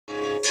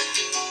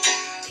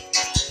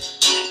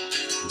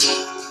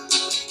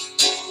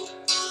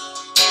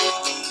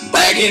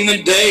Back in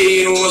the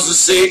day, it was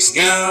a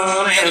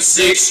 6-gun and a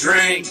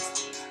 6-string.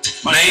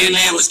 Man,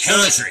 that was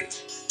country.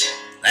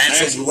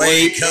 That's the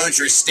way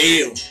country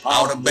still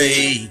ought to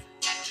be.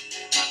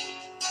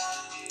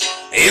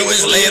 It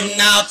was living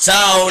not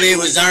taught, it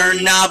was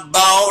earned not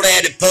bought.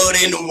 Had to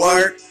put in the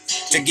work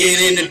to get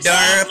in the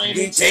dirt. I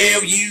can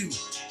tell you,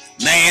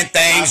 man,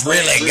 things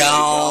really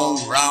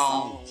gone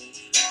wrong.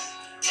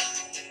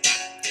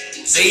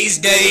 These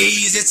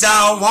days it's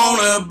all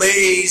wanna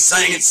be,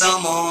 singing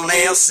someone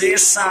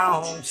else's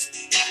songs.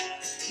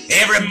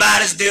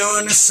 Everybody's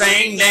doing the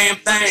same damn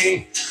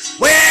thing.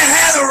 Where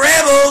have the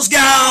rebels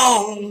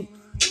gone?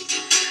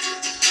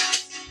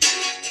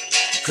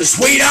 'Cause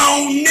we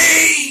don't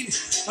need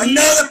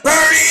another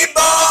pretty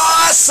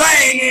boy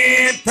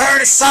singing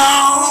pretty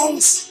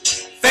songs.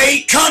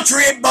 Fake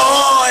country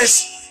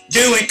boys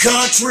doing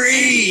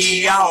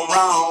country all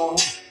wrong.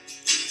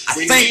 I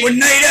think we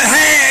need a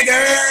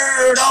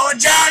Haggard or a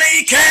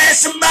Johnny Cash,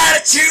 somebody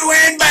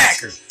chewing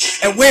backer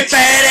and whip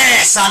that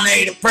ass. I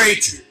need a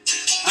preacher,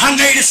 I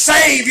need a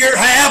savior.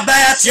 How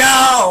about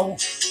y'all?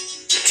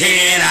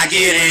 Can I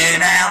get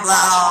an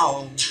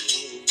outlaw?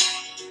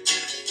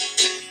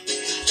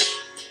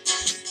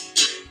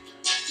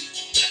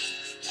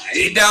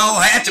 It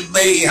don't have to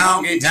be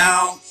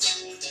honky-tonk,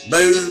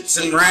 boots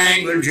and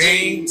Wrangler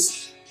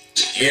jeans.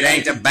 It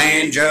ain't the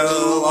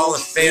banjo or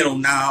the fiddle,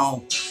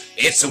 no.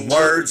 It's the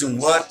words and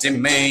what they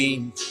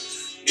mean.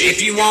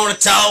 If you want to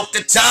talk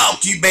the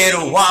talk, you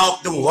better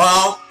walk the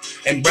walk.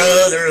 And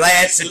brother,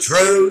 that's the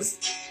truth.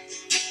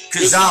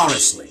 'Cause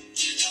honestly,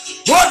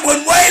 what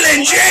would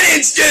Waylon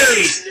Jennings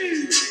do?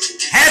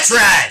 That's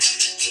right.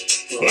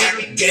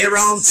 He'd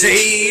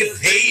guarantee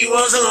if he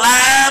was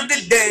alive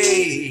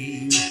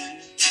today,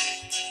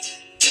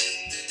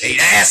 he'd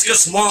ask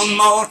us one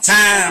more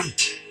time,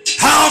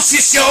 "Hoss,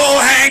 you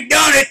sure ain't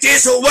done it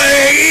this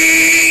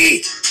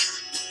way."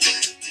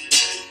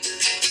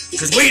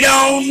 'Cause we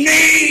don't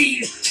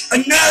need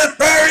another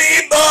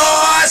pretty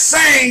boy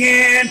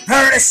singing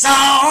pretty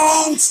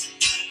songs.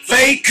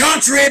 Fake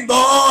country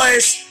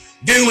boys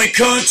doing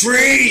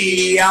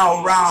country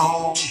all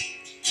wrong.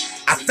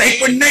 I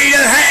think we need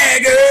a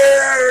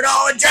Haggard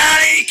or a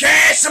Johnny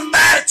Cash,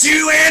 somebody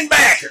chewing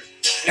backer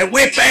and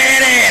whip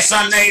that ass.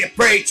 I need a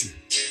preacher,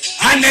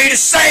 I need a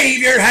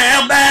savior.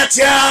 How about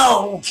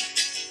y'all?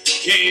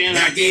 Can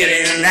I get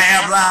an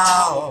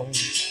outlaw?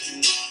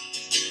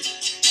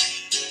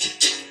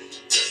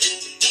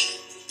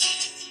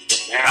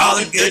 All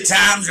the good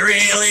times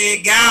really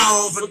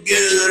gone for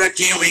good.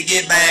 Can we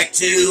get back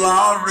to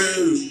our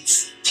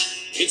roots?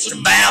 It's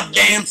about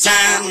damn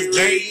time we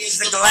raise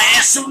the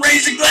glass. So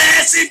raise the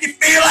glass if you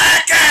feel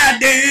like I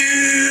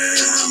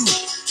do.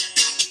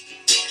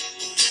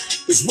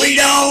 'Cause we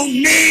don't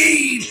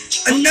need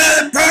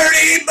another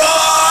pretty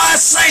boy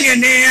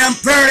singing them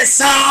pretty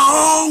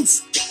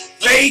songs.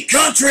 Fake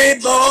country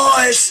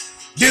boys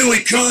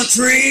doing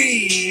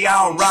country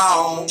all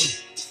wrong.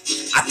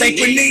 I think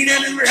we need a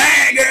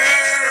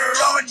Haggard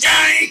or a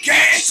Johnny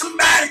Cash,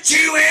 somebody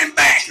chewing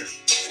backer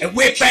and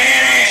whip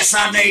that ass.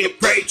 I need a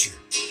preacher,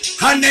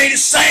 I need a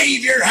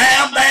savior.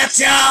 How about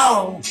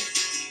y'all?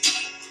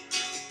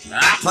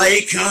 I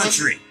play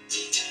country,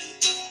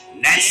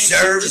 and that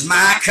serves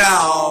my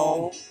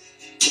call.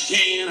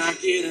 Can I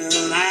get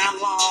an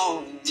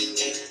outlaw?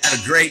 Have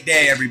a great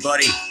day,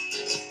 everybody.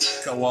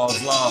 Co-Walls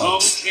Law. Oh,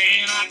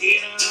 can I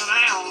get an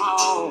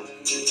outlaw?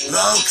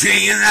 Oh,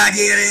 can I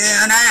get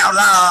an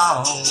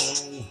outlaw?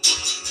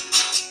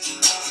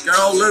 Got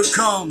old Luke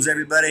Combs,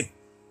 everybody.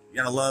 You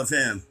gotta love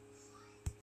him.